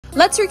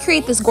Let's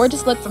recreate this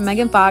gorgeous look from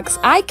Megan Fox.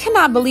 I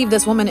cannot believe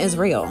this woman is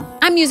real.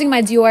 I'm using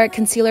my Dior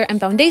concealer and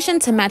foundation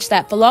to match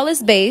that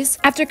flawless base.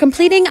 After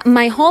completing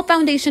my whole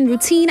foundation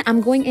routine, I'm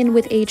going in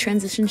with a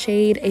transition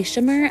shade, a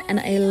shimmer,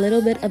 and a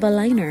little bit of a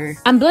liner.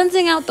 I'm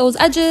blending out those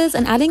edges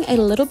and adding a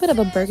little bit of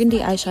a burgundy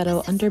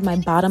eyeshadow under my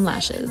bottom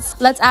lashes.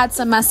 Let's add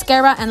some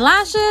mascara and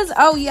lashes.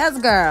 Oh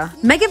yes, girl.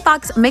 Megan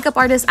Fox makeup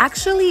artist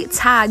actually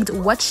tagged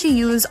what she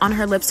used on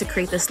her lips to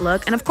create this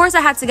look, and of course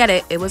I had to get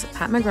it. It was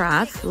Pat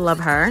McGrath. Love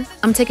her.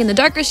 I'm taking the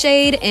darker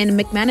shade in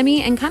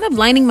McManamy and kind of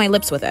lining my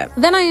lips with it.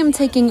 Then I am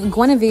taking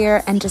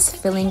Guinevere and just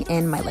filling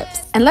in my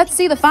lips. And let's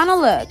see the final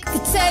look.